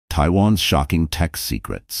Taiwan's shocking tech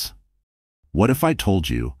secrets. What if I told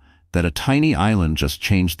you that a tiny island just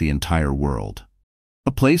changed the entire world?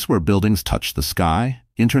 A place where buildings touched the sky,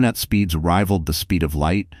 internet speeds rivaled the speed of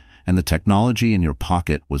light, and the technology in your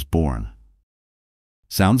pocket was born.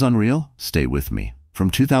 Sounds unreal? Stay with me. From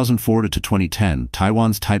 2004 to 2010,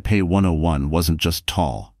 Taiwan's Taipei 101 wasn't just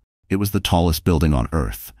tall. It was the tallest building on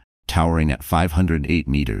Earth, towering at 508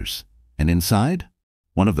 meters. And inside?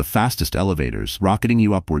 One of the fastest elevators, rocketing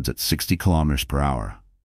you upwards at 60 kilometers per hour.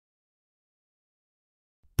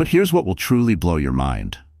 But here's what will truly blow your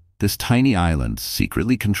mind. This tiny island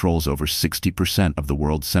secretly controls over 60% of the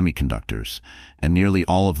world's semiconductors, and nearly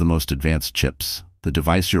all of the most advanced chips. The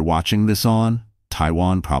device you're watching this on,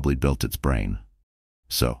 Taiwan probably built its brain.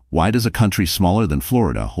 So, why does a country smaller than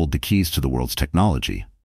Florida hold the keys to the world's technology?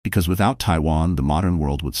 Because without Taiwan, the modern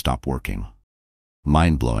world would stop working.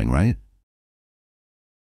 Mind-blowing, right?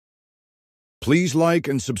 Please like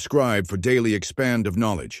and subscribe for daily expand of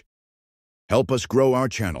knowledge. Help us grow our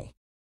channel.